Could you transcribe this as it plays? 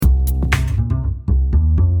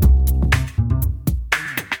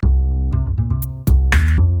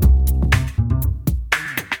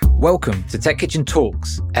Welcome to TechKitchen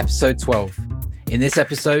Talks, episode 12. In this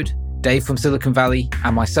episode, Dave from Silicon Valley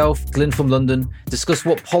and myself, Glyn from London, discuss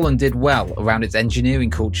what Pollen did well around its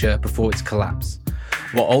engineering culture before its collapse,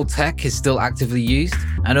 what old tech is still actively used,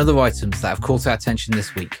 and other items that have caught our attention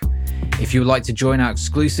this week. If you would like to join our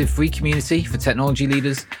exclusive free community for technology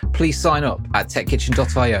leaders, please sign up at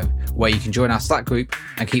TechKitchen.io, where you can join our Slack group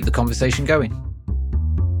and keep the conversation going.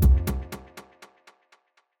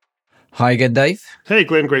 Hi again, Dave. Hey,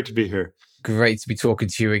 Glenn. Great to be here. Great to be talking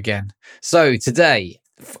to you again. So today,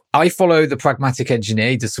 I follow the Pragmatic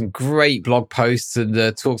Engineer. He does some great blog posts and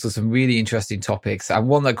talks on some really interesting topics. And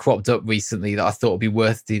one that cropped up recently that I thought would be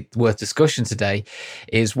worth discussion today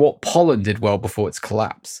is what Pollen did well before its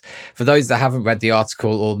collapse. For those that haven't read the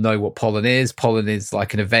article or know what Pollen is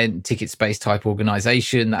like an event, ticket space type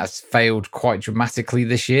organization that has failed quite dramatically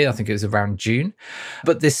this year. I think it was around June.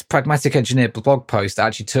 But this Pragmatic Engineer blog post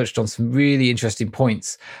actually touched on some really interesting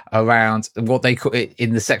points around what they call it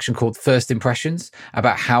in the section called First Impressions,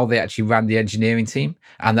 about how they actually ran the engineering team,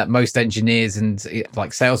 and that most engineers and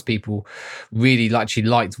like salespeople really actually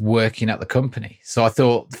liked working at the company. So I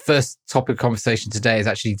thought the first topic of conversation today is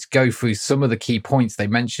actually to go through some of the key points they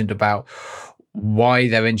mentioned about why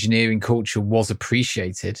their engineering culture was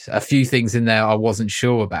appreciated. A few things in there I wasn't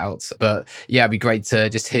sure about, but yeah, it'd be great to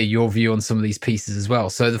just hear your view on some of these pieces as well.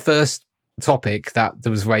 So the first topic that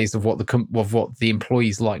was raised of what the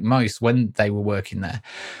employees liked most when they were working there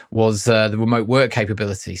was the remote work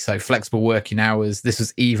capability. So flexible working hours. This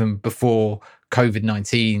was even before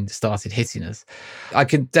COVID-19 started hitting us. I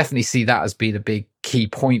could definitely see that as being a big key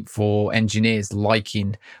point for engineers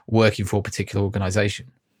liking working for a particular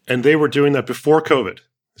organization. And they were doing that before COVID.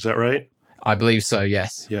 Is that right? I believe so,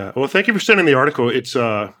 yes. Yeah. Well, thank you for sending the article. It's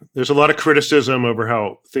there's a lot of criticism over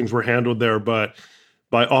how things were handled there, but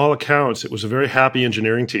by all accounts, it was a very happy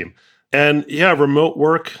engineering team. And yeah, remote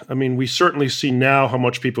work, I mean, we certainly see now how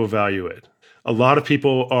much people value it. A lot of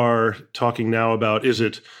people are talking now about, is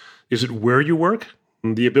it where you work,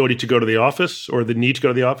 the ability to go to the office or the need to go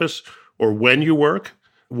to the office, or when you work,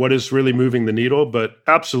 what is really moving the needle? But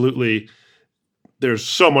absolutely, there's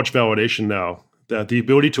so much validation now that the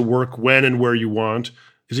ability to work when and where you want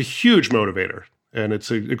is a huge motivator. And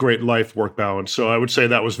it's a great life-work balance. So I would say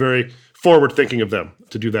that was very forward-thinking of them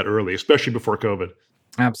to do that early, especially before COVID.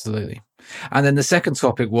 Absolutely. And then the second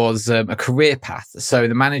topic was a career path. So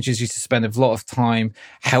the managers used to spend a lot of time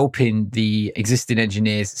helping the existing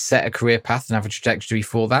engineers set a career path and have a trajectory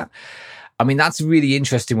for that. I mean, that's a really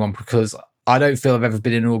interesting one because I don't feel I've ever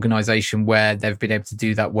been in an organization where they've been able to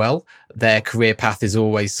do that well. Their career path is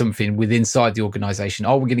always something inside the organization.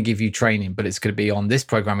 Oh, we're going to give you training, but it's going to be on this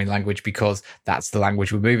programming language because that's the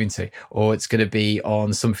language we're moving to, or it's going to be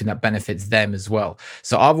on something that benefits them as well.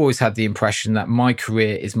 So I've always had the impression that my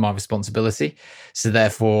career is my responsibility. So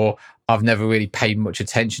therefore, I've never really paid much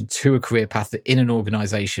attention to a career path in an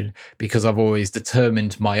organization because I've always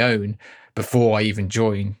determined my own before I even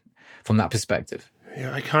join from that perspective.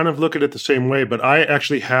 Yeah, I kind of look at it the same way, but I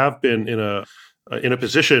actually have been in a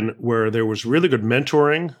position where there was really good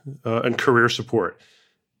mentoring and career support,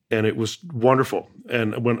 and it was wonderful.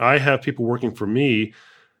 And when I have people working for me,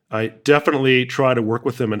 I definitely try to work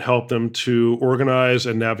with them and help them to organize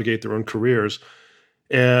and navigate their own careers.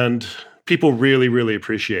 And people really, really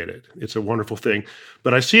appreciate it. It's a wonderful thing.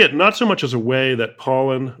 But I see it not so much as a way that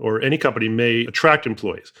Pollen or any company may attract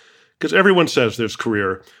employees, because everyone says there's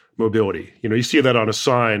career mobility. You know, you see that on a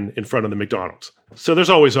sign in front of the McDonald's. So there's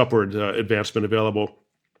always upward advancement available,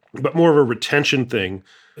 but more of a retention thing.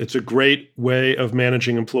 It's a great way of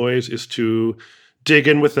managing employees is to dig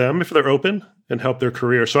in with them if they're open and help their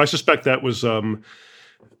career. So I suspect that was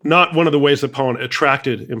not one of the ways that Pollen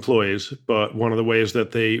attracted employees, but one of the ways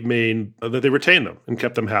that they retained them and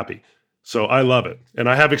kept them happy. So I love it. And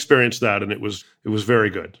I have experienced that, and it was very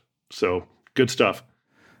good. So good stuff.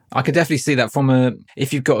 I could definitely see that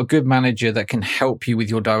if you've got a good manager that can help you with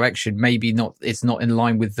your direction, it's not in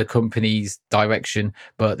line with the company's direction,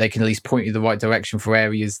 but they can at least point you the right direction for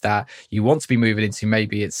areas that you want to be moving into.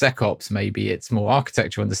 Maybe it's SecOps, maybe it's more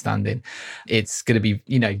architecture understanding. It's going to be,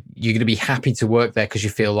 you're going to be happy to work there because you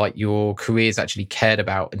feel like your career is actually cared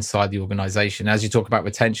about inside the organization. As you talk about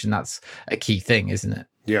retention, that's a key thing, isn't it?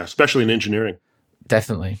 Yeah, especially in engineering.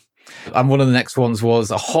 Definitely. And one of the next ones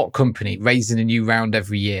was a hot company raising a new round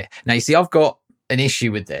every year. Now, you see, I've got an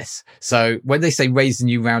issue with this. So when they say raise a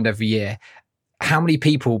new round every year, how many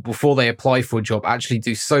people before they apply for a job actually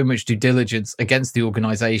do so much due diligence against the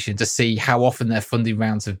organization to see how often their funding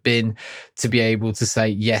rounds have been, to be able to say,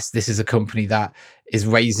 yes, this is a company that is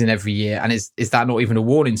raising every year? And is that not even a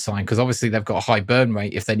warning sign? Because obviously they've got a high burn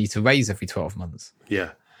rate if they need to raise every 12 months.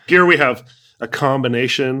 Yeah. Here we have a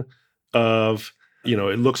combination of,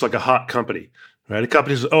 it looks like a hot company, right? A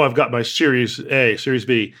company says, oh, I've got my Series A, Series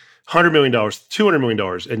B, $100 million, $200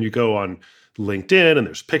 million. And you go on LinkedIn and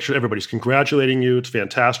there's pictures, everybody's congratulating you. It's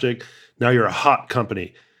fantastic. Now you're a hot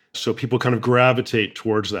company. So people kind of gravitate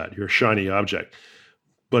towards that. You're a shiny object.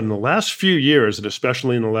 But in the last few years, and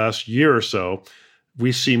especially in the last year or so,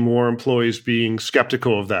 we see more employees being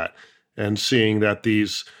skeptical of that and seeing that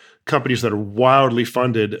these companies that are wildly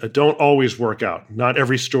funded don't always work out. Not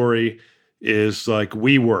every story is like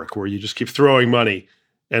WeWork, where you just keep throwing money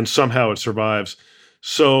and somehow it survives.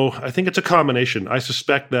 So I think it's a combination. I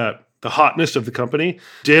suspect that the hotness of the company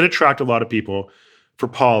did attract a lot of people for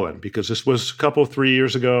Pollen, because this was a couple, 3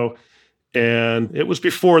 years ago, and it was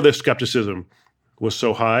before the skepticism was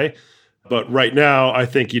so high. But right now, I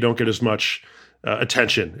think you don't get as much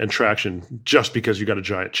attention and traction just because you got a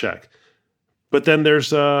giant check. But then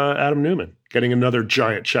there's Adam Neumann getting another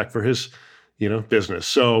giant check for his, business.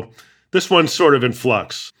 So this one's sort of in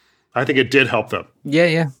flux. I think it did help them.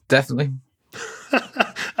 Yeah, definitely.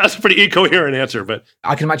 That's a pretty incoherent answer, but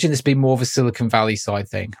I can imagine this being more of a Silicon Valley side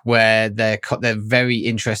thing, where they're very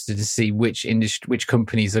interested to see which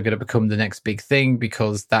companies are going to become the next big thing,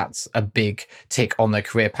 because that's a big tick on their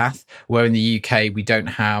career path. Where in the UK, we don't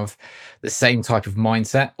have the same type of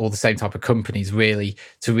mindset or the same type of companies really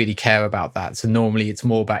to really care about that. So normally it's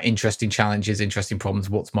more about interesting challenges, interesting problems.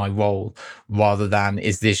 What's my role, rather than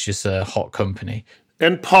is this just a hot company?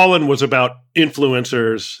 And Pollen was about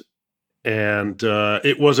influencers. And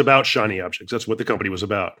it was about shiny objects. That's what the company was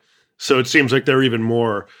about. So it seems like they're even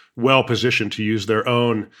more well-positioned to use their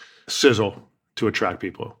own sizzle to attract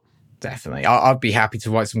people. Definitely. I'd be happy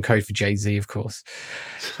to write some code for Jay-Z, of course.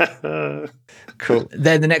 Cool.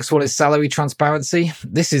 Then the next one is salary transparency.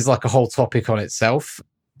 This is like a whole topic on itself.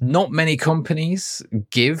 Not many companies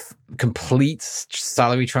give complete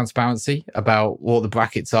salary transparency about what the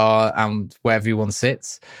brackets are and where everyone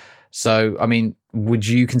sits. So, I mean, would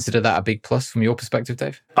you consider that a big plus from your perspective,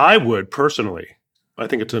 Dave? I would, personally. I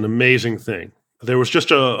think it's an amazing thing. There was just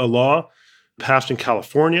a law passed in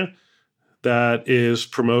California that is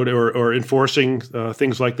promoting or enforcing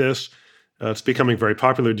things like this. It's becoming very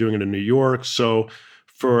popular, doing it in New York. So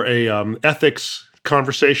for a ethics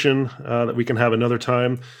conversation that we can have another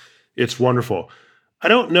time, it's wonderful. I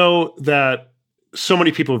don't know that so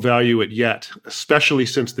many people value it yet, especially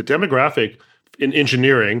since the demographic in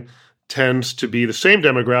engineering tends to be the same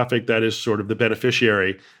demographic that is sort of the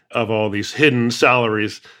beneficiary of all these hidden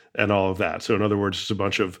salaries and all of that. So in other words, it's a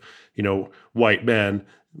bunch of, white men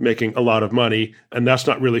making a lot of money, and that's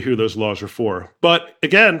not really who those laws are for. But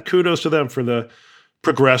again, kudos to them for the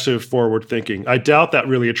progressive forward thinking. I doubt that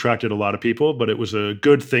really attracted a lot of people, but it was a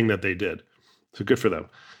good thing that they did. So good for them.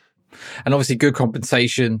 And obviously good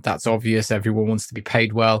compensation. That's obvious. Everyone wants to be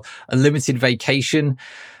paid well. Unlimited vacation.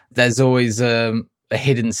 There's always a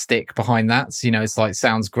hidden stick behind that. So, it's like,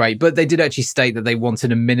 sounds great. But they did actually state that they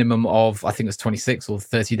wanted a minimum of, I think it was 26 or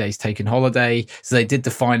 30 days taken holiday. So they did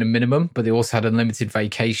define a minimum, but they also had unlimited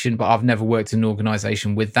vacation. But I've never worked in an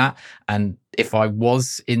organization with that. And if I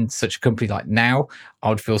was in such a company like now, I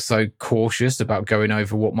would feel so cautious about going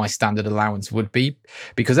over what my standard allowance would be.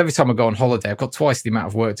 Because every time I go on holiday, I've got twice the amount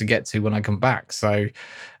of work to get to when I come back. So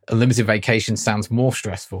a limited vacation sounds more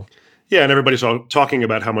stressful. Yeah, and everybody's all talking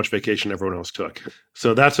about how much vacation everyone else took.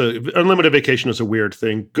 So unlimited vacation is a weird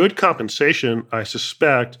thing. Good compensation, I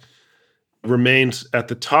suspect, remains at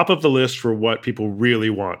the top of the list for what people really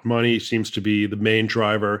want. Money seems to be the main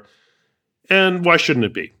driver. And why shouldn't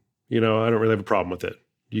it be? I don't really have a problem with it.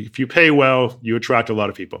 If you pay well, you attract a lot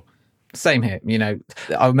of people. Same here.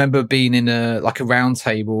 I remember being in a round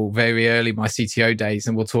table very early in my CTO days,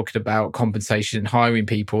 and we're talking about compensation and hiring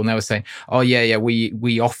people. And they were saying, oh, yeah,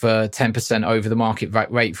 we offer 10% over the market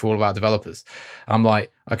rate for all of our developers. I'm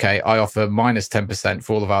like, okay, I offer minus 10%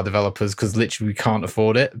 for all of our developers because literally we can't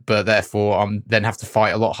afford it. But therefore, I'm then have to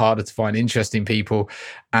fight a lot harder to find interesting people.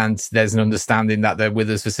 And there's an understanding that they're with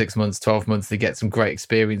us for 6 months, 12 months. They get some great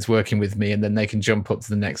experience working with me, and then they can jump up to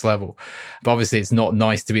the next level. But obviously, it's not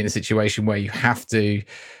nice to be in a situation where you have to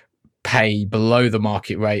pay below the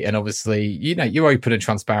market rate. And obviously, you're open and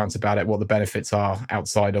transparent about it, what the benefits are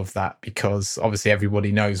outside of that, because obviously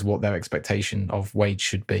everybody knows what their expectation of wage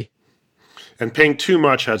should be. And paying too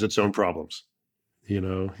much has its own problems.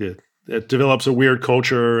 It develops a weird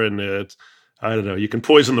culture, and I don't know, you can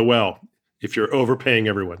poison the well if you're overpaying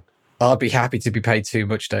everyone. I'd be happy to be paid too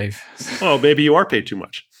much, Dave. Well, maybe you are paid too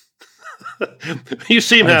much. You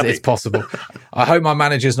seem happy. It's possible. I hope my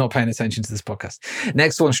manager's not paying attention to this podcast.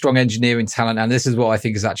 Next one, strong engineering talent. And this is what I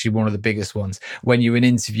think is actually one of the biggest ones. When you're in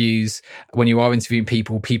interviews, when you are interviewing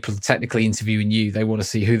people technically interviewing you, they want to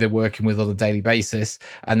see who they're working with on a daily basis.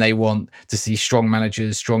 And they want to see strong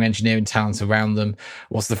managers, strong engineering talent around them.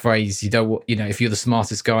 What's the phrase? If you're the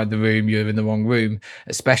smartest guy in the room, you're in the wrong room.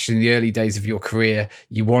 Especially in the early days of your career,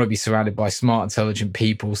 you want to be surrounded by smart, intelligent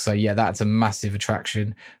people. So yeah, that's a massive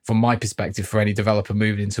attraction from my perspective for any developer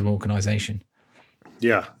moving into an organization.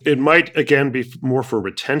 Yeah, it might, again, be more for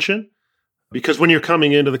retention, because when you're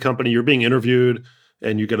coming into the company, you're being interviewed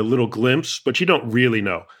and you get a little glimpse, but you don't really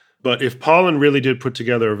know. But if Pollen really did put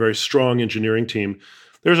together a very strong engineering team,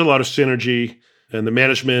 there's a lot of synergy, and the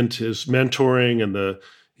management is mentoring, and the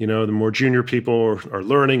more junior people are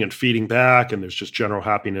learning and feeding back, and there's just general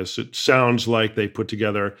happiness. It sounds like they put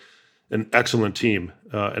together an excellent team,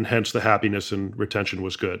 and hence the happiness and retention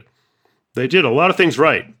was good. They did a lot of things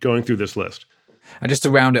right going through this list. And just to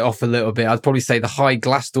round it off a little bit, I'd probably say the high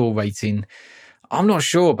Glassdoor rating, I'm not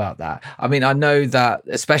sure about that. I mean, I know that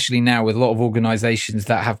especially now with a lot of organizations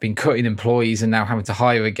that have been cutting employees and now having to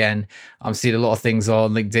hire again, I'm seeing a lot of things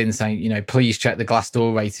on LinkedIn saying, please check the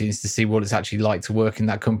Glassdoor ratings to see what it's actually like to work in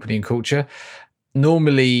that company and culture.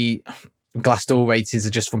 Normally, Glassdoor ratings are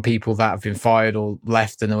just from people that have been fired or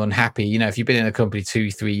left and are unhappy. If you've been in a company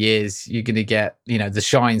 2-3 years, you're going to get, the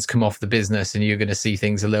shines come off the business, and you're going to see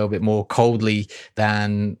things a little bit more coldly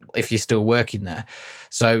than if you're still working there.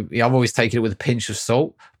 So I've always taken it with a pinch of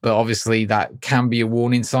salt, but obviously that can be a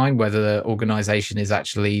warning sign whether the organization is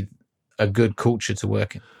actually a good culture to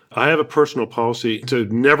work in. I have a personal policy to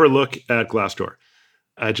never look at Glassdoor.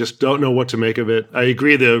 I just don't know what to make of it. I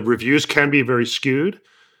agree the reviews can be very skewed.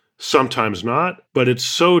 Sometimes not, but it's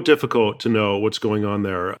so difficult to know what's going on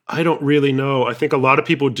there. I don't really know. I think a lot of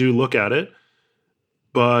people do look at it,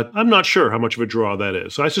 but I'm not sure how much of a draw that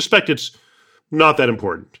is. So I suspect it's not that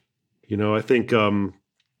important. I think, and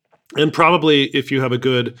probably if you have a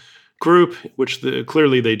good group, which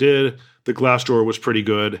clearly they did, the Glassdoor was pretty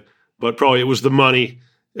good, but probably it was the money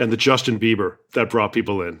and the Justin Bieber that brought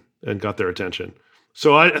people in and got their attention.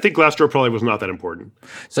 So I think Glassdoor probably was not that important.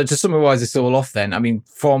 So to summarize this all off then, I mean,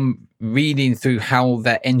 from reading through how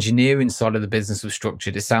their engineering side of the business was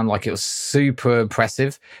structured, it sounded like it was super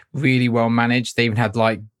impressive, really well managed. They even had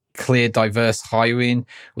clear, diverse hiring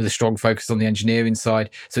with a strong focus on the engineering side.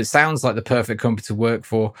 So it sounds like the perfect company to work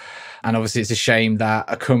for. And obviously it's a shame that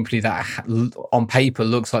a company that on paper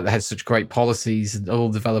looks like they had such great policies and all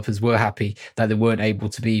developers were happy that they weren't able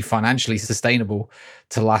to be financially sustainable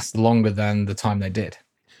to last longer than the time they did.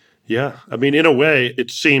 Yeah. I mean, in a way,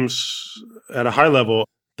 it seems at a high level,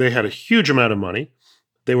 they had a huge amount of money.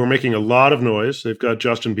 They were making a lot of noise. They've got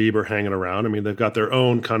Justin Bieber hanging around. I mean, they've got their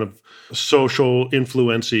own kind of social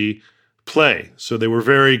influence-y play. So they were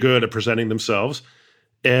very good at presenting themselves.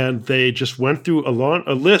 And they just went through a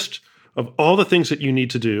list of all the things that you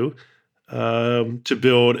need to do to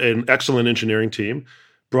build an excellent engineering team,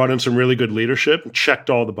 brought in some really good leadership, and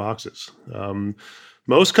checked all the boxes.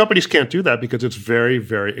 Most companies can't do that because it's very,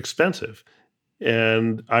 very expensive.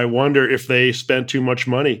 And I wonder if they spent too much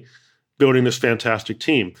money building this fantastic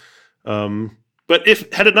team. But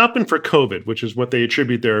had it not been for COVID, which is what they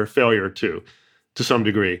attribute their failure to some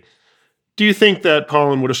degree, do you think that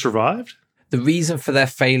Pollen would have survived? The reason for their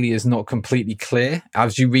failure is not completely clear.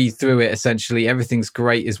 As you read through it, essentially everything's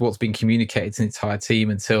great is what's been communicated to the entire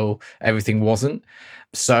team until everything wasn't.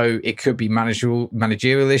 So it could be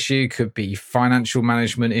managerial issue, could be financial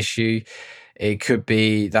management issue. It could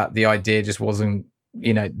be that the idea just wasn't,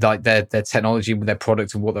 like their technology with their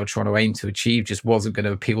product and what they were trying to aim to achieve just wasn't going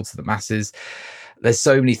to appeal to the masses. There's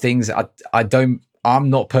so many things. I'm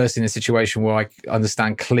not personally in a situation where I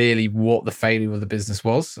understand clearly what the failure of the business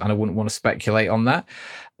was, and I wouldn't want to speculate on that.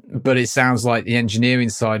 But it sounds like the engineering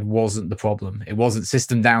side wasn't the problem. It wasn't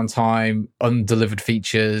system downtime, undelivered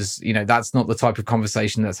features. That's not the type of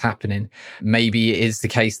conversation that's happening. Maybe it is the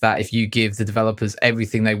case that if you give the developers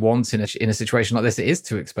everything they want in a situation like this, it is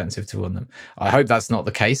too expensive to run them. I hope that's not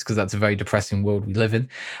the case, because that's a very depressing world we live in,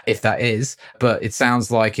 if that is. But it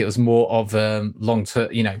sounds like it was more of a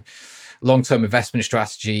long-term investment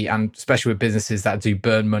strategy, and especially with businesses that do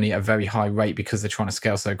burn money at a very high rate because they're trying to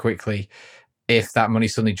scale so quickly. If that money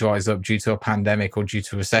suddenly dries up due to a pandemic or due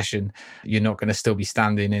to a recession, you're not going to still be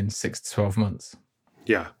standing in 6 to 12 months.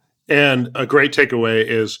 Yeah. And a great takeaway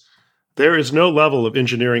is there is no level of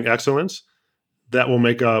engineering excellence that will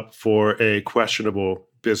make up for a questionable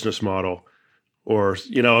business model. Or,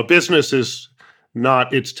 a business is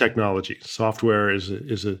not its technology. Software is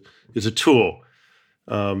a tool.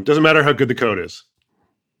 Doesn't matter how good the code is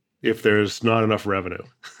if there's not enough revenue.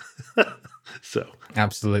 So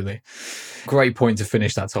absolutely. Great point to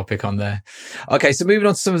finish that topic on there. Okay, so moving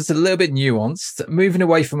on to something that's a little bit nuanced. Moving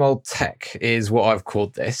away from old tech is what I've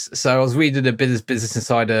called this. So I was reading a Business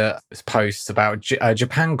Insider post about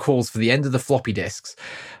Japan calls for the end of the floppy disks.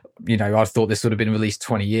 I thought this would have been released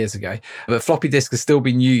 20 years ago, but floppy disk has still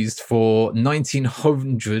been used for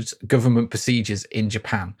 1900 government procedures in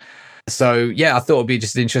Japan. So, yeah, I thought it'd be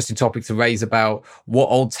just an interesting topic to raise about what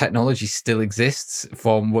old technology still exists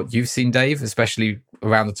from what you've seen, Dave, especially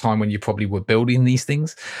around the time when you probably were building these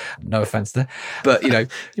things. No offense there. But,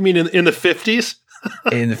 You mean in the 50s?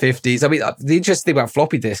 In the 50s. I mean, the interesting thing about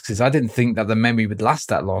floppy disks is I didn't think that the memory would last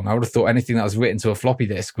that long. I would have thought anything that was written to a floppy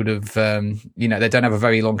disk would have, they don't have a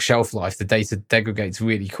very long shelf life. The data degrades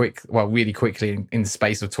really quickly in the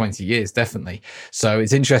space of 20 years, definitely. So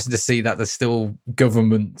it's interesting to see that there's still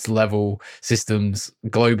government level systems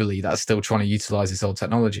globally that are still trying to utilize this old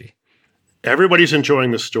technology. Everybody's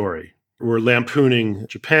enjoying the story. We're lampooning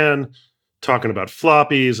Japan, talking about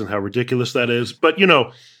floppies and how ridiculous that is. But,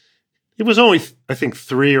 it was only, I think,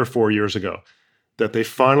 3 or 4 years ago that they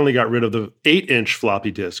finally got rid of the 8-inch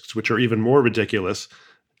floppy disks, which are even more ridiculous,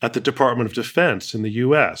 at the Department of Defense in the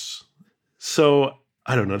US. So,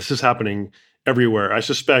 I don't know, this is happening everywhere. I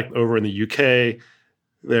suspect over in the UK,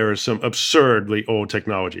 there is some absurdly old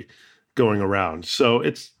technology going around. So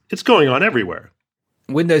it's going on everywhere.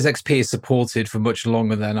 Windows XP is supported for much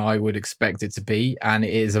longer than I would expect it to be, and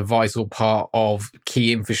it is a vital part of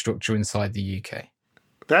key infrastructure inside the UK.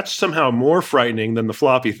 That's somehow more frightening than the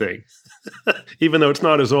floppy thing, even though it's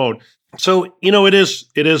not as old. So, it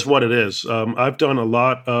is what it is. I've done a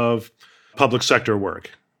lot of public sector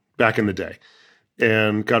work back in the day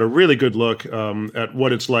and got a really good look at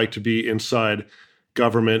what it's like to be inside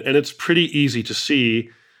government. And it's pretty easy to see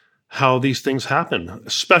how these things happen,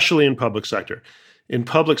 especially in public sector. In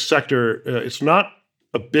public sector, it's not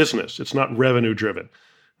a business. It's not revenue driven.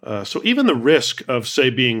 So even the risk of, say,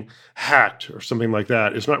 being hacked or something like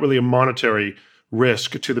that is not really a monetary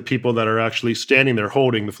risk to the people that are actually standing there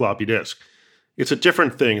holding the floppy disk. It's a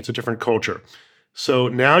different thing. It's a different culture. So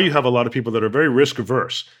now you have a lot of people that are very risk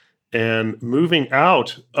averse, and moving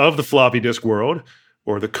out of the floppy disk world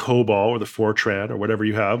or the COBOL or the Fortran or whatever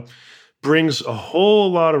you have brings a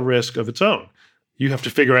whole lot of risk of its own. You have to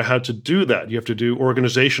figure out how to do that. You have to do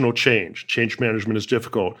organizational change. Change management is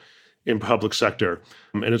difficult in public sector,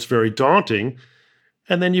 and it's very daunting.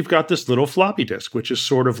 And then you've got this little floppy disk, which is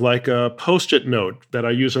sort of like a Post-it note that I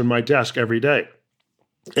use on my desk every day.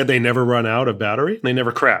 And they never run out of battery, and they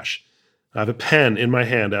never crash. I have a pen in my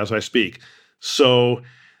hand as I speak. So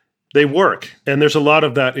they work, and there's a lot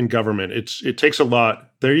of that in government. It takes a lot,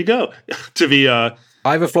 there you go, to be... I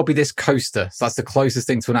have a floppy disk coaster, so that's the closest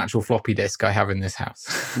thing to an actual floppy disk I have in this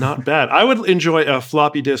house. Not bad. I would enjoy a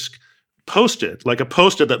floppy disk Post-it, like a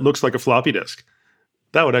Post-it that looks like a floppy disk.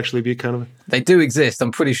 That would actually be kind of... They do exist.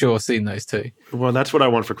 I'm pretty sure I've seen those too. Well, that's what I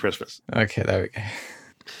want for Christmas. Okay, there we go.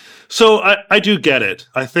 So I do get it.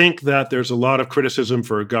 I think that there's a lot of criticism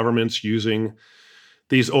for governments using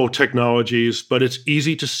these old technologies, but it's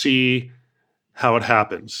easy to see how it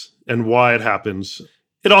happens and why it happens.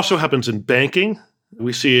 It also happens in banking.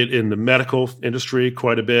 We see it in the medical industry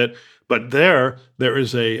quite a bit, but there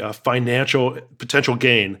is a financial potential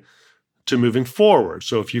gain to moving forward.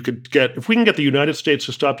 So if we can get the United States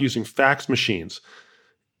to stop using fax machines,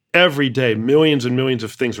 every day millions and millions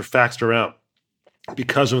of things are faxed around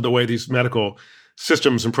because of the way these medical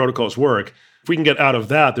systems and protocols work. If we can get out of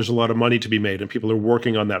that, there's a lot of money to be made, and people are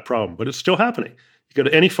working on that problem. But it's still happening. You go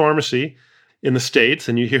to any pharmacy in the States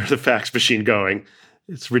and you hear the fax machine going.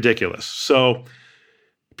 It's ridiculous. So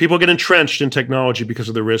people get entrenched in technology because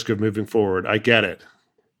of the risk of moving forward. I get it.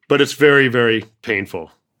 But it's very, very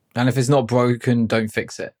painful. And if it's not broken, don't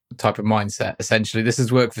fix it type of mindset, essentially. This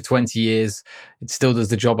has worked for 20 years. It still does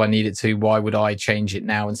the job I need it to. Why would I change it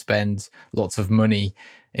now and spend lots of money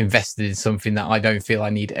invested in something that I don't feel I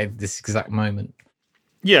need at this exact moment?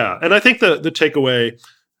 Yeah. And I think the takeaway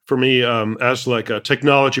for me as like a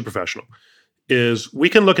technology professional is we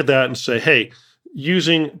can look at that and say, hey,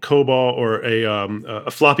 using COBOL or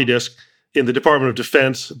a floppy disk in the Department of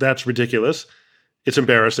Defense, that's ridiculous. It's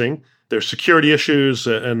embarrassing. There's security issues,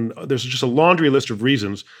 and there's just a laundry list of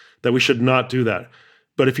reasons that we should not do that.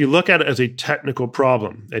 But if you look at it as a technical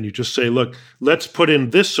problem and you just say, look, let's put in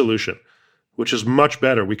this solution, which is much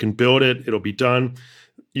better. We can build it. It'll be done.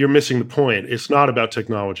 You're missing the point. It's not about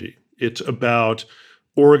technology. It's about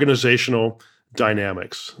organizational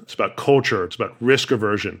dynamics. It's about culture. It's about risk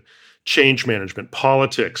aversion, change management,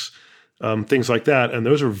 politics, things like that. And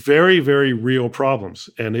those are very, very real problems.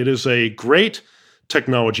 And it is a great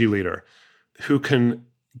technology leader who can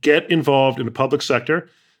get involved in the public sector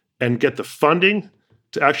and get the funding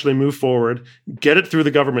to actually move forward, get it through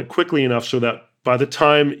the government quickly enough so that by the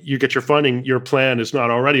time you get your funding, your plan is not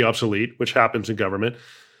already obsolete, which happens in government,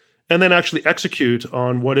 and then actually execute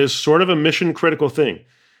on what is sort of a mission critical thing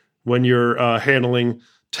when you're handling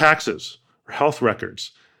taxes, or health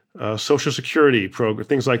records, social security program,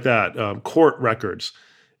 things like that, court records.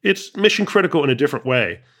 It's mission critical in a different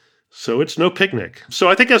way. So it's no picnic. So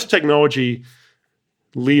I think as technology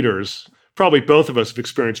leaders, probably both of us have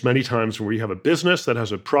experienced many times where we have a business that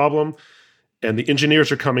has a problem and the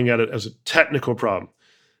engineers are coming at it as a technical problem.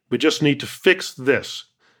 We just need to fix this.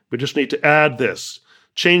 We just need to add this,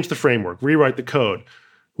 change the framework, rewrite the code.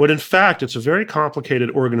 When in fact, it's a very complicated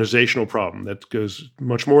organizational problem that goes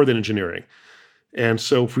much more than engineering. And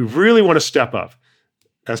so if we really want to step up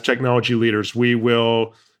as technology leaders, we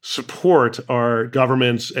will support our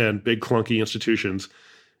governments and big clunky institutions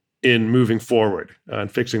in moving forward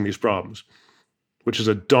and fixing these problems, which is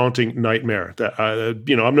a daunting nightmare. That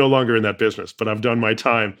I'm no longer in that business, but I've done my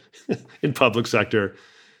time in public sector,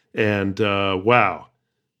 and wow,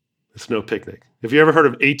 it's no picnic. Have you ever heard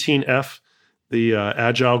of 18F, the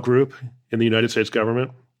Agile group in the United States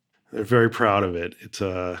government? They're very proud of it. It's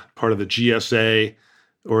part of the GSA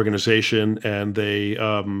organization, and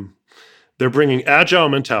they're bringing Agile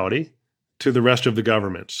mentality to the rest of the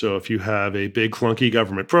government. So if you have a big clunky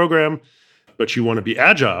government program, but you want to be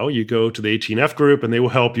agile, you go to the 18F group and they will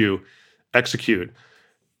help you execute.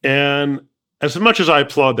 And as much as I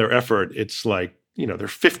applaud their effort, it's like, they're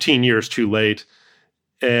 15 years too late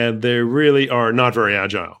and they really are not very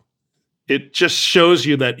agile. It just shows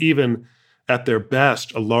you that even at their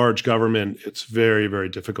best, a large government, it's very, very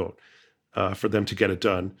difficult for them to get it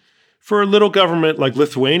done. For a little government like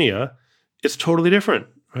Lithuania, it's totally different,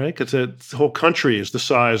 right? Because the whole country is the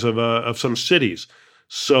size of some cities.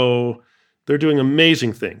 So they're doing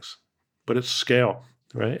amazing things, but it's scale,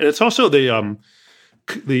 right? And it's also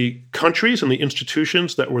the countries and the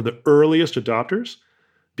institutions that were the earliest adopters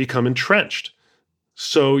become entrenched.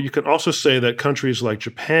 So you can also say that countries like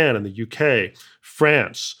Japan and the UK,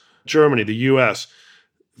 France, Germany, the US,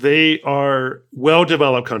 they are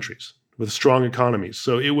well-developed countries with strong economies.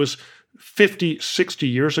 So it was 50, 60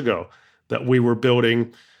 years ago that we were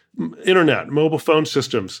building internet, mobile phone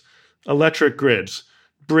systems, electric grids,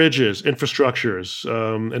 bridges, infrastructures,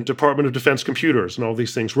 and Department of Defense computers and all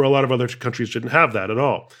these things, where a lot of other countries didn't have that at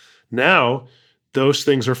all. Now, those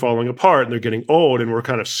things are falling apart and they're getting old, and we're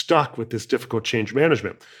kind of stuck with this difficult change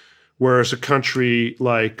management. Whereas a country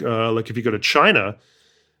like if you go to China,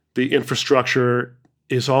 the infrastructure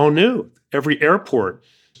is all new. Every airport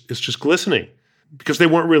is just glistening because they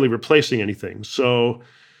weren't really replacing anything. So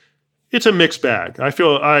it's a mixed bag. I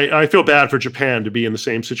feel bad for Japan to be in the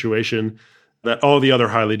same situation that all the other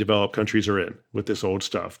highly developed countries are in with this old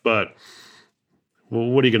stuff. But well,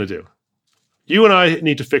 what are you going to do? You and I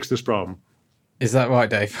need to fix this problem. Is that right,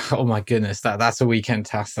 Dave? Oh my goodness, that's a weekend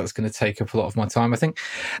task that's going to take up a lot of my time, I think.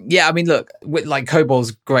 Yeah, I mean, look, like COBOL's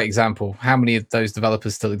a great example. How many of those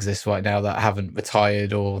developers still exist right now that haven't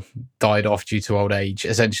retired or died off due to old age?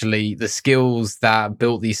 Essentially, the skills that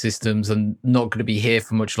built these systems are not going to be here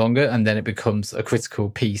for much longer, and then it becomes a critical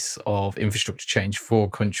piece of infrastructure change for a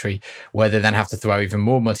country where they then have to throw even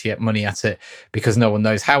more money at it because no one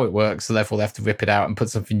knows how it works, so therefore they have to rip it out and put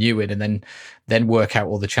something new in and then work out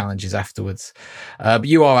all the challenges afterwards. But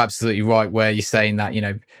you are absolutely right where you're saying that,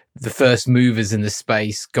 the first movers in the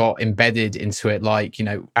space got embedded into it. Like,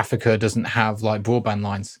 Africa doesn't have like broadband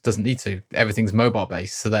lines, doesn't need to. Everything's mobile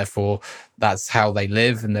based. So therefore that's how they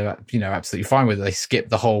live. And they're, absolutely fine with it. They skip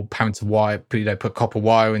the whole pound to wire, put copper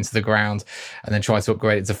wire into the ground and then try to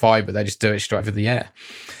upgrade it to fiber. They just do it straight over the air.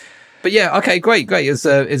 But yeah, okay, great. It's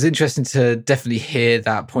interesting to definitely hear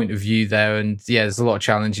that point of view there. And yeah, there's a lot of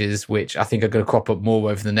challenges which I think are going to crop up more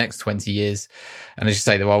over the next 20 years. And as you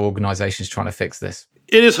say, there are organizations trying to fix this.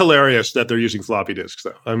 It is hilarious that they're using floppy disks,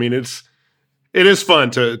 though. I mean, it is fun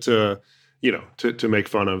to make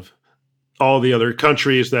fun of all the other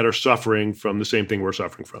countries that are suffering from the same thing we're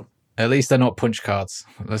suffering from. At least they're not punch cards.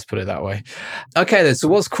 Let's put it that way. Okay, then. So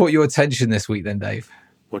what's caught your attention this week then, Dave?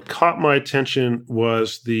 What caught my attention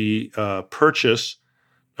was the purchase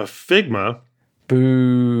of Figma.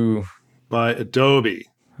 Boo. By Adobe.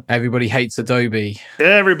 Everybody hates Adobe.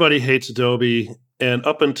 Everybody hates Adobe. And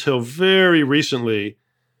up until very recently,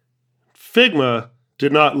 Figma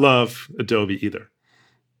did not love Adobe either.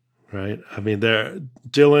 Right? I mean,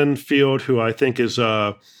 Dylan Field, who I think is,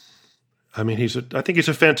 I think he's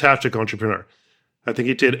a fantastic entrepreneur. I think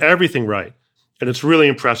he did everything right. And it's really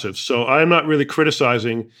impressive. So I'm not really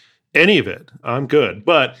criticizing any of it. I'm good.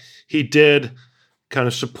 But he did kind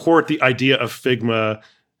of support the idea of Figma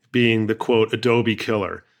being the, quote, Adobe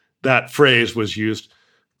killer. that phrase was used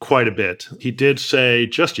quite a bit. He did say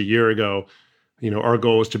just a year ago, our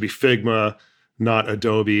goal is to be Figma, not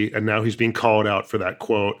Adobe. And now he's being called out for that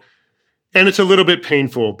quote. And it's a little bit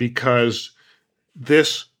painful because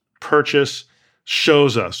this purchase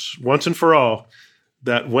shows us once and for all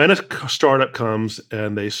that when a startup comes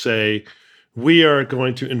and they say, we are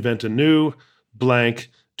going to invent a new blank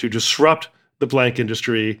to disrupt the blank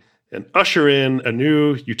industry and usher in a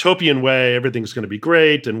new utopian way, everything's going to be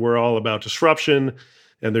great, and we're all about disruption,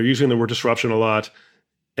 and they're using the word disruption a lot,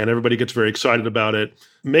 and everybody gets very excited about it.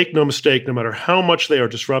 Make no mistake, no matter how much they are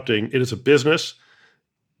disrupting, it is a business,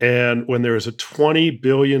 and when there is a $20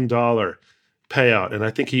 billion payout, and I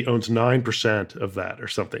think he owns 9% of that or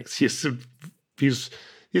something,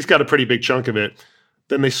 he's got a pretty big chunk of it,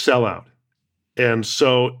 then they sell out. And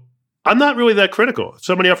so I'm not really that critical. If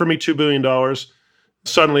somebody offered me $2 billion,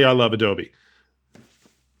 suddenly I love Adobe.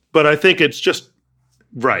 But I think it's just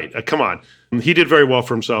right. Come on. He did very well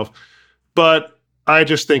for himself. But I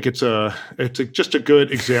just think it's just a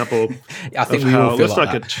good example I think of we how all feel let's like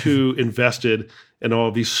not that. get too invested in all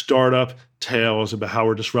of these startup tales about how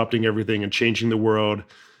we're disrupting everything and changing the world.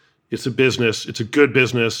 It's a business. It's a good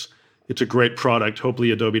business. It's a great product.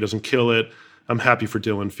 Hopefully Adobe doesn't kill it. I'm happy for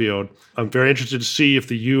Dylan Field. I'm very interested to see if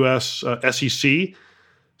the U.S. SEC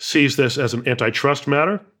sees this as an antitrust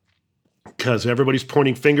matter, because everybody's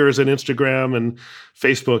pointing fingers at Instagram and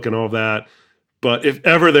Facebook and all that. But if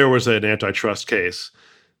ever there was an antitrust case,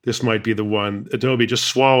 this might be the one. Adobe just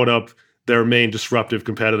swallowed up their main disruptive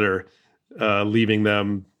competitor, leaving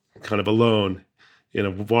them kind of alone in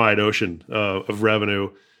a wide ocean of revenue.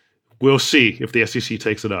 We'll see if the SEC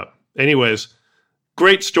takes it up. Anyways,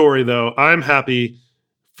 great story, though. I'm happy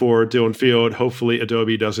for Dylan Field. Hopefully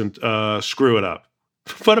Adobe doesn't screw it up.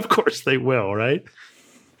 But of course they will, right?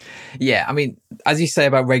 Yeah, I mean, as you say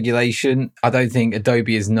about regulation, I don't think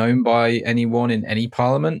Adobe is known by anyone in any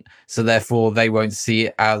parliament. So therefore, they won't see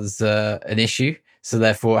it as an issue. So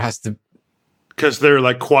therefore, it has to... Because they're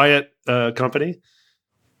like quiet company?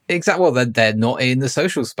 Exactly. Well, they're not in the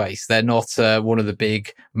social space. They're not one of the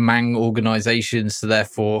big Mang organizations. So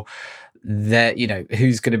therefore,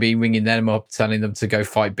 who's going to be ringing them up, telling them to go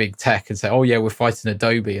fight big tech and say, oh yeah, we're fighting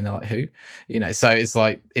Adobe. And they're like, who? So it's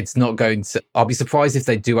like, it's not going to, I'll be surprised if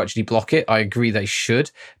they do actually block it. I agree they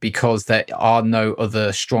should, because there are no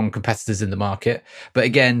other strong competitors in the market. But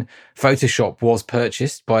again, Photoshop was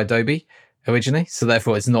purchased by Adobe originally, so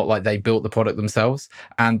therefore it's not like they built the product themselves,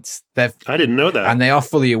 and I didn't know that, and they are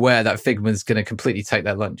fully aware that Figma's going to completely take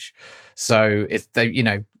their lunch. So if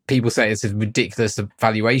they, people say it's a ridiculous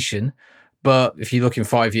valuation, but if you look in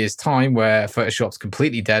 5 years' time where Photoshop's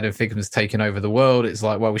completely dead and Figma's taken over the world, it's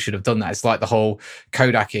like, well, we should have done that. It's like the whole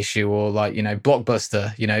Kodak issue, or like,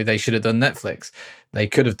 Blockbuster, they should have done Netflix. They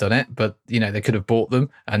could have done it, but, they could have bought them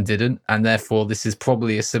and didn't. And therefore, this is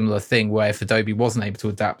probably a similar thing where if Adobe wasn't able to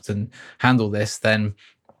adapt and handle this, then,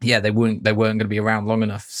 yeah, they weren't going to be around long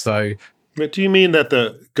enough. So, but do you mean that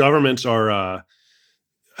the governments are,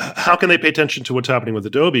 how can they pay attention to what's happening with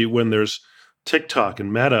Adobe when there's TikTok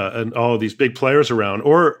and Meta and all of these big players around?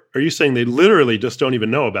 Or are you saying they literally just don't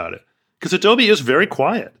even know about it? Because Adobe is very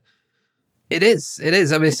quiet. It is.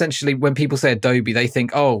 I mean, essentially, when people say Adobe, they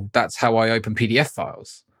think, oh, that's how I open PDF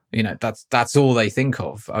files. That's all they think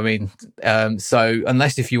of. I mean, so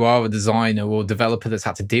unless if you are a designer or developer that's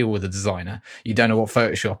had to deal with a designer, you don't know what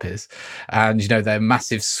Photoshop is. And, they're a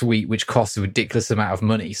massive suite which costs a ridiculous amount of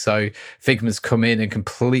money. So Figma's come in and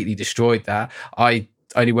completely destroyed that. I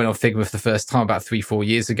only went on Figma for the first time about 3-4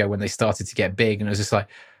 years ago when they started to get big. And I was just like,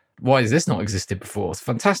 why has this not existed before? It's a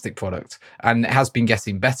fantastic product. And it has been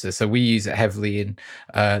getting better. So we use it heavily in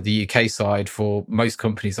the UK side for most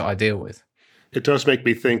companies that I deal with. It does make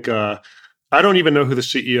me think, I don't even know who the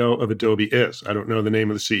CEO of Adobe is. I don't know the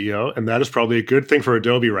name of the CEO. And that is probably a good thing for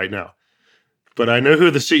Adobe right now. But I know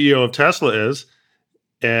who the CEO of Tesla is.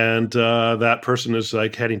 And that person is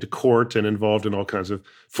like heading to court and involved in all kinds of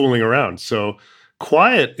fooling around. So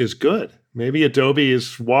quiet is good. Maybe Adobe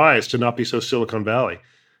is wise to not be so Silicon Valley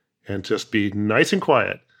and just be nice and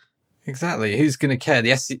quiet. Exactly. Who's going to care?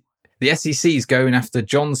 The SEC is going after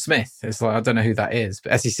John Smith. It's like, I don't know who that is,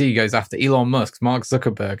 but SEC goes after Elon Musk, Mark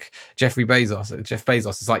Zuckerberg, Jeff Bezos.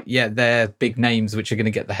 It's like, yeah, they're big names which are going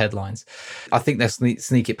to get the headlines. I think they'll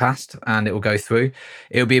sneak it past and it will go through.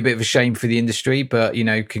 It'll be a bit of a shame for the industry, but,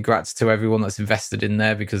 congrats to everyone that's invested in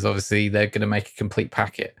there, because obviously they're going to make a complete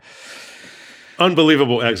packet.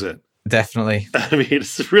 Unbelievable exit. Definitely. I mean,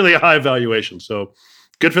 it's really a high valuation. So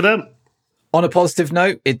good for them. On a positive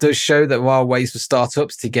note, it does show that there are ways for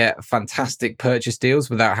startups to get fantastic purchase deals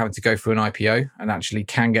without having to go through an IPO and actually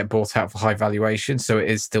can get bought out for high valuation. So it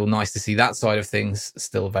is still nice to see that side of things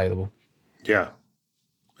still available. Yeah,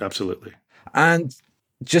 absolutely. And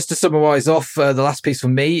just to summarize off the last piece for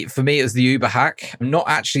me it was the Uber hack. Not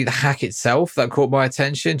actually the hack itself that caught my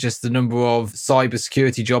attention, just the number of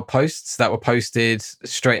cybersecurity job posts that were posted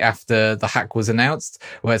straight after the hack was announced,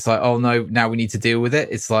 where it's like, oh no, now we need to deal with it.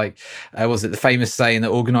 It's like, was it the famous saying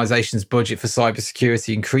that organizations' budget for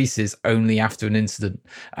cybersecurity increases only after an incident?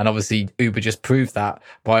 And obviously Uber just proved that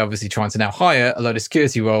by obviously trying to now hire a load of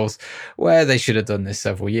security roles where they should have done this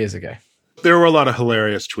several years ago. There were a lot of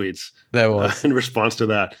hilarious tweets. There was. In response to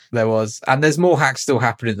that. There was. And there's more hacks still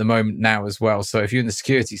happening at the moment now as well. So if you're in the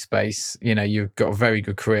security space, you've got a very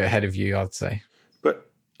good career ahead of you, I'd say. But,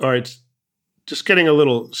 all right, just getting a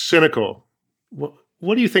little cynical.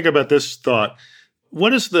 What do you think about this thought?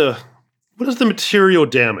 What is the material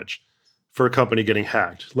damage for a company getting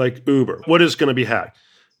hacked, like Uber? What is going to be hacked?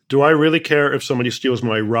 Do I really care if somebody steals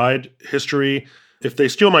my ride history? If they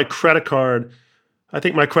steal my credit card, I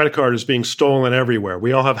think my credit card is being stolen everywhere.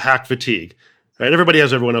 We all have hack fatigue, right? Everybody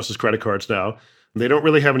has everyone else's credit cards now. They don't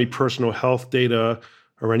really have any personal health data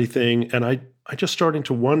or anything. And I just starting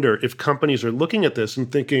to wonder if companies are looking at this and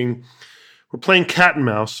thinking, we're playing cat and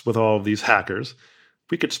mouse with all of these hackers.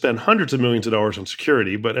 We could spend hundreds of millions of dollars on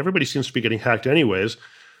security, but everybody seems to be getting hacked anyways.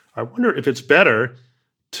 I wonder if it's better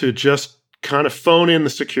to just kind of phone in the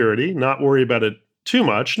security, not worry about it too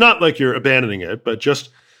much, not like you're abandoning it, but just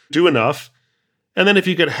do enough. And then if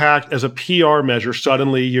you get hacked as a PR measure,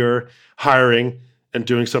 suddenly you're hiring and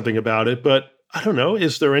doing something about it. But I don't know,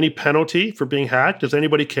 is there any penalty for being hacked? Does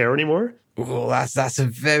anybody care anymore? Well, that's a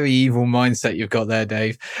very evil mindset you've got there,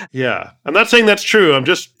 Dave. Yeah. I'm not saying that's true.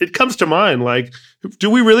 It comes to mind, like, do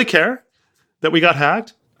we really care that we got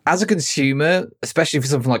hacked? As a consumer, especially for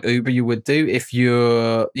something like Uber, you would do if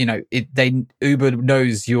you're, Uber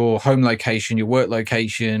knows your home location, your work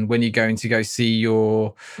location, when you're going to go see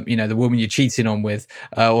your, the woman you're cheating on with,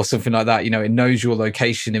 or something like that. It knows your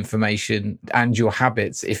location information and your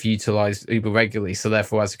habits if you utilize Uber regularly. So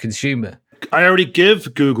therefore, as a consumer, I already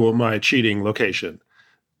give Google my cheating location.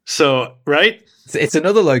 So, right? It's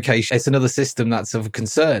another location. It's another system that's of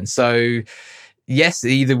concern. So yes,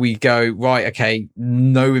 either we go, right, okay,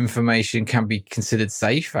 no information can be considered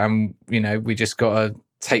safe, and we just got to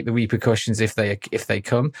take the repercussions if they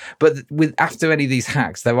come. But after any of these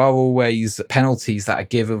hacks, there are always penalties that are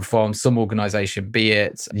given from some organization, be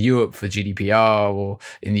it Europe for GDPR or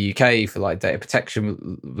in the UK for like data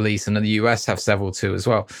protection release, and in the US have several too as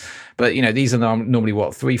well. But these are normally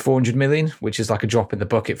what, 300-400 million, which is like a drop in the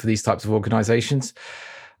bucket for these types of organizations.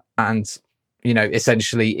 And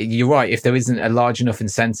essentially, you're right. If there isn't a large enough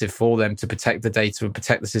incentive for them to protect the data and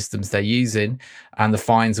protect the systems they're using, and the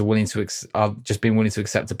fines are just being willing to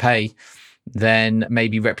accept to pay, then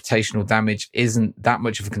maybe reputational damage isn't that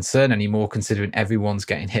much of a concern anymore, considering everyone's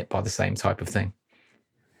getting hit by the same type of thing.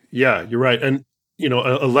 Yeah, you're right. And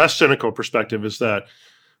a less cynical perspective is that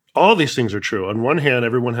all these things are true. On one hand,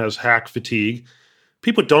 everyone has hack fatigue.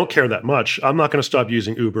 People don't care that much. I'm not going to stop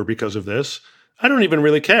using Uber because of this. I don't even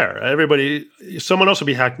really care. Someone else will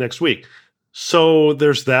be hacked next week. So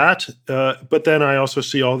there's that. But then I also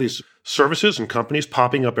see all these services and companies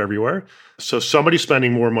popping up everywhere. So somebody's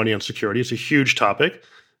spending more money on security. It's a huge topic.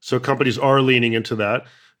 So companies are leaning into that.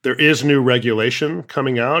 There is new regulation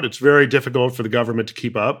coming out. It's very difficult for the government to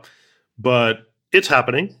keep up, but it's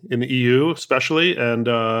happening in the EU especially. And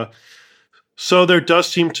so there does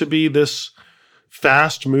seem to be this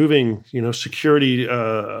fast-moving, security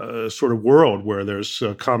sort of world where there's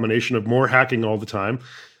a combination of more hacking all the time,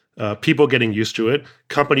 people getting used to it,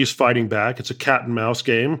 companies fighting back. It's a cat and mouse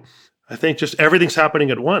game. I think just everything's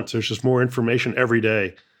happening at once. There's just more information every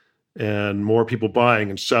day and more people buying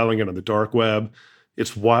and selling it on the dark web.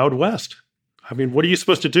 It's Wild West. I mean, what are you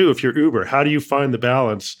supposed to do if you're Uber? How do you find the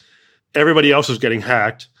balance? Everybody else is getting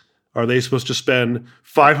hacked. Are they supposed to spend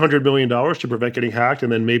 $500 million to prevent getting hacked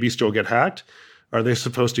and then maybe still get hacked? Are they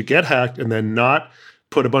supposed to get hacked and then not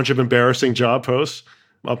put a bunch of embarrassing job posts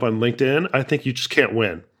up on LinkedIn? I think you just can't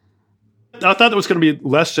win. I thought that was going to be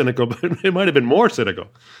less cynical, but it might have been more cynical.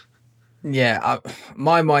 Yeah,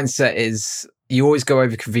 my mindset is you always go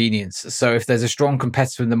over convenience. So if there's a strong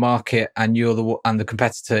competitor in the market and the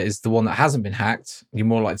competitor is the one that hasn't been hacked, you're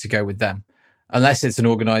more likely to go with them. Unless it's an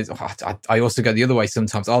organized, I also go the other way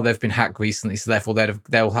sometimes. Oh, they've been hacked recently, so therefore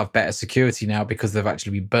they'll have better security now because they've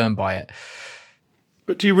actually been burned by it.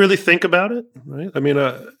 But do you really think about it? Right? I mean,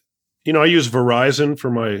 I use Verizon for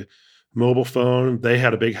my mobile phone. They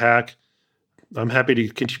had a big hack. I'm happy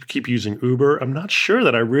to keep using Uber. I'm not sure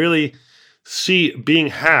that I really see being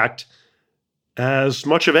hacked as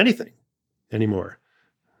much of anything anymore.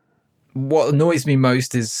 What annoys me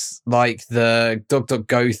most is like the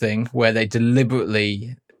DuckDuckGo thing where they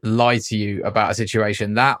deliberately lie to you about a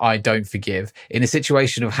situation. That I don't forgive. In a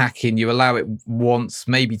situation of hacking, you allow it once,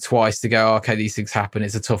 maybe twice to go, okay, these things happen.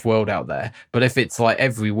 It's a tough world out there. But if it's like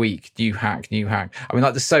every week, new hack. I mean,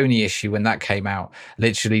 like the Sony issue when that came out,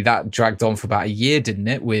 literally that dragged on for about a year, didn't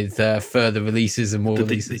it? With further releases and more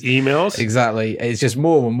releases. The emails? Exactly. It's just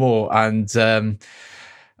more and more. And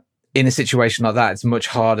in a situation like that, it's much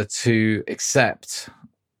harder to accept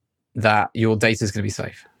that your data is going to be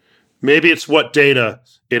safe. Maybe it's what data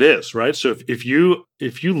it is, right? So if you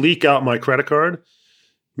leak out my credit card,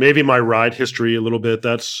 maybe my ride history a little bit,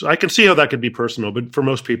 I can see how that could be personal, but for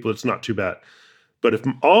most people, it's not too bad. But if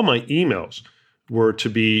all my emails were to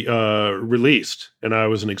be released and I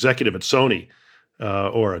was an executive at Sony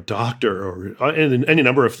or a doctor or any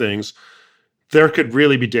number of things, there could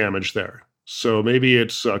really be damage there. So maybe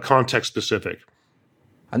it's context specific.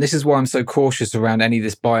 And this is why I'm so cautious around any of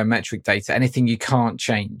this biometric data, anything you can't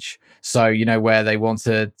change. So, where they want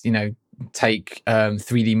to, take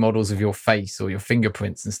 3D models of your face or your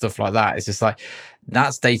fingerprints and stuff like that. It's just like,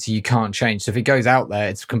 that's data you can't change. So if it goes out there,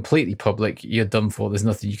 it's completely public, you're done for. There's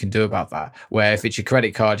nothing you can do about that. Where if it's your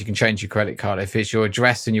credit card, you can change your credit card. If it's your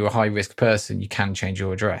address and you're a high risk person, you can change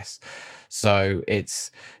your address. So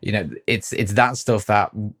it's that stuff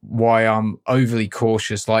that why I'm overly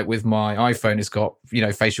cautious. Like with my iPhone, it's got,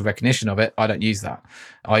 facial recognition of it. I don't use that.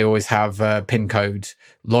 I always have a PIN code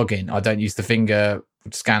login. I don't use the finger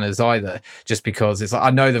scanners either, just because it's like,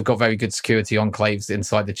 I know they've got very good security enclaves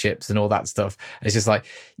inside the chips and all that stuff. It's just like,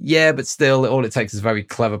 yeah, but still all it takes is a very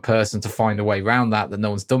clever person to find a way around that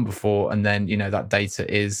no one's done before. And then, that data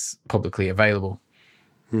is publicly available.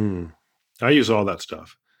 I use all that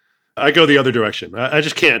stuff. I go the other direction. I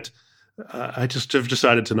just can't. I just have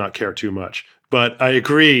decided to not care too much. But I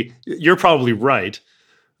agree. You're probably right.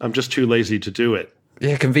 I'm just too lazy to do it.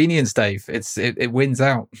 Yeah, convenience, Dave. It wins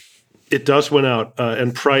out. It does win out,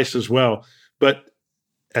 and price as well.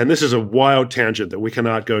 And this is a wild tangent that we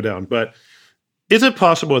cannot go down. But is it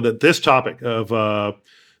possible that this topic of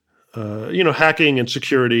hacking and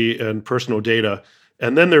security and personal data,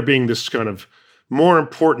 and then there being this kind of more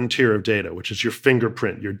important tier of data, which is your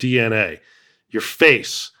fingerprint, your DNA, your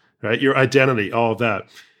face, right, your identity, all of that.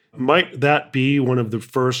 Might that be one of the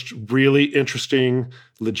first really interesting,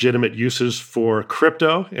 legitimate uses for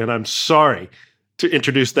crypto? And I'm sorry to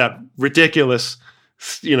introduce that ridiculous,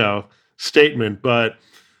 statement, but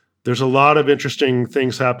there's a lot of interesting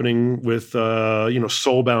things happening with,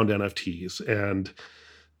 soul-bound NFTs and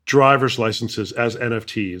driver's licenses as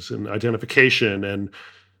NFTs and identification and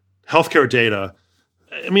healthcare data.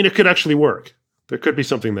 I mean, it could actually work. There could be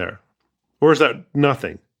something there. Or is that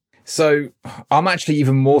nothing? So I'm actually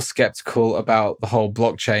even more skeptical about the whole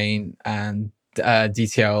blockchain and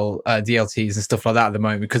DLTs and stuff like that at the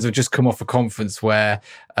moment, because I've just come off a conference where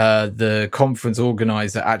the conference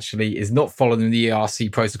organizer actually is not following the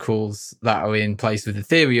ERC protocols that are in place with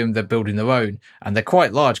Ethereum. They're building their own, and they're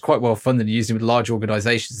quite large, quite well funded, using with large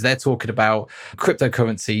organizations. They're talking about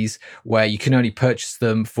cryptocurrencies where you can only purchase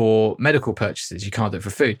them for medical purchases. You can't do it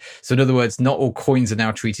for food. So in other words, not all coins are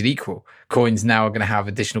now treated equal. Coins now are going to have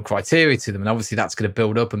additional criteria to them, and obviously that's going to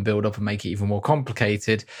build up and make it even more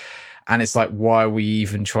complicated. And it's like, why are we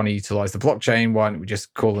even trying to utilize the blockchain? Why don't we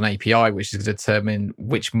just call an API, which is going to determine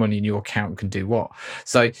which money in your account can do what?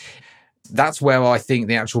 So that's where I think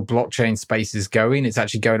the actual blockchain space is going. It's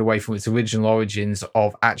actually going away from its original origins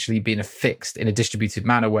of actually being affixed in a distributed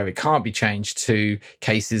manner where it can't be changed, to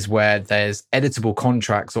cases where there's editable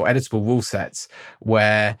contracts or editable rule sets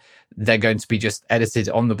where they're going to be just edited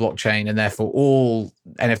on the blockchain, and therefore all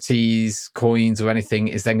NFTs, coins, or anything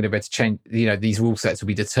is then going to be able to change. These rule sets will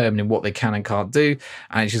be determining what they can and can't do,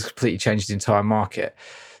 and it just completely changes the entire market.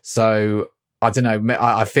 So I don't know.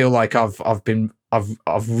 I feel like I've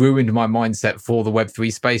ruined my mindset for the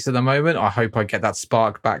Web3 space at the moment. I hope I get that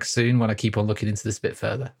spark back soon when I keep on looking into this a bit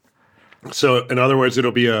further. So in other words,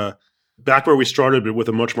 it'll be back where we started, but with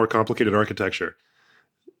a much more complicated architecture.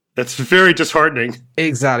 That's very disheartening.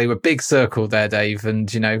 Exactly. We're big circle there, Dave.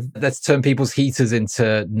 And, let's turn people's heaters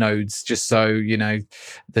into nodes just so,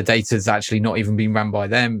 the data's actually not even being run by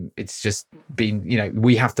them. It's just been,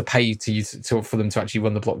 we have to pay for them to actually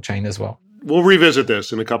run the blockchain as well. We'll revisit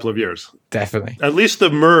this in a couple of years. Definitely. At least the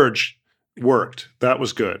merge worked. That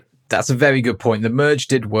was good. That's a very good point. The merge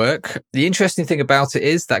did work. The interesting thing about it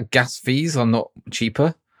is that gas fees are not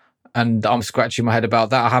cheaper. And I'm scratching my head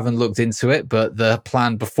about that. I haven't looked into it, but the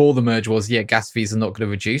plan before the merge was, gas fees are not going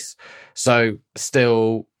to reduce. So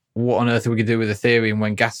still, what on earth are we going to do with Ethereum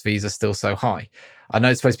when gas fees are still so high? I know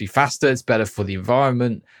it's supposed to be faster, it's better for the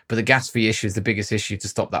environment, but the gas fee issue is the biggest issue to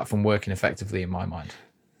stop that from working effectively in my mind.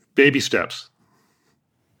 Baby steps.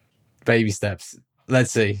 Baby steps.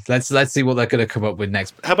 Let's see. Let's see what they're going to come up with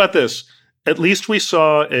next. How about this? At least we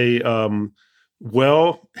saw a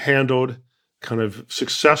well-handled, kind of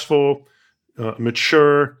successful,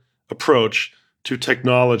 mature approach to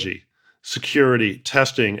technology, security,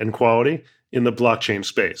 testing, and quality in the blockchain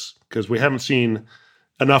space, because we haven't seen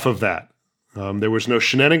enough of that. There was no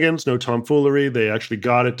shenanigans, no tomfoolery. They actually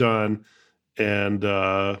got it done, and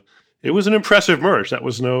it was an impressive merge. That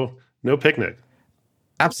was no picnic.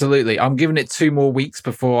 Absolutely. I'm giving it 2 more weeks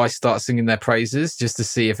before I start singing their praises, just to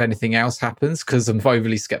see if anything else happens, because I'm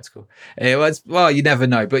overly skeptical. Well, you never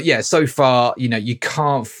know. But yeah, so far, you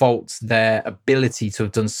can't fault their ability to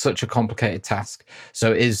have done such a complicated task.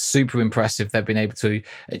 So it is super impressive they've been able to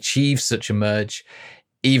achieve such a merge.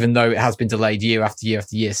 Even though it has been delayed year after year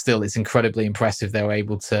after year, still it's incredibly impressive they were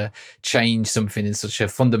able to change something in such a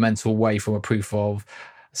fundamental way from a proof of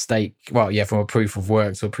stake. Well, yeah, from a proof of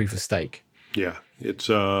work to a proof of stake. Yeah, it's.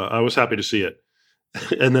 I was happy to see it,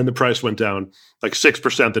 and then the price went down like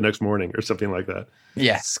 6% the next morning or something like that.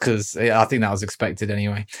 Yes, because I think that was expected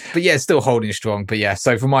anyway. But yeah, still holding strong. But yeah,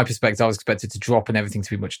 so from my perspective, I was expected to drop and everything to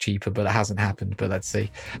be much cheaper, but it hasn't happened. But let's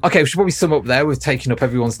see. Okay, we should probably sum up there. We've taken up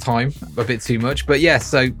everyone's time a bit too much. But yeah,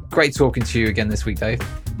 so great talking to you again this week, Dave.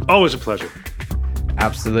 Always a pleasure.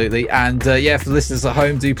 Absolutely. And yeah, for the listeners at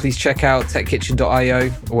home, do please check out TechKitchen.io,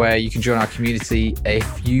 where you can join our community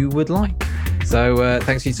if you would like. So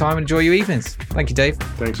thanks for your time and enjoy your evenings. Thank you, Dave.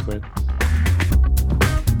 Thanks, Glenn.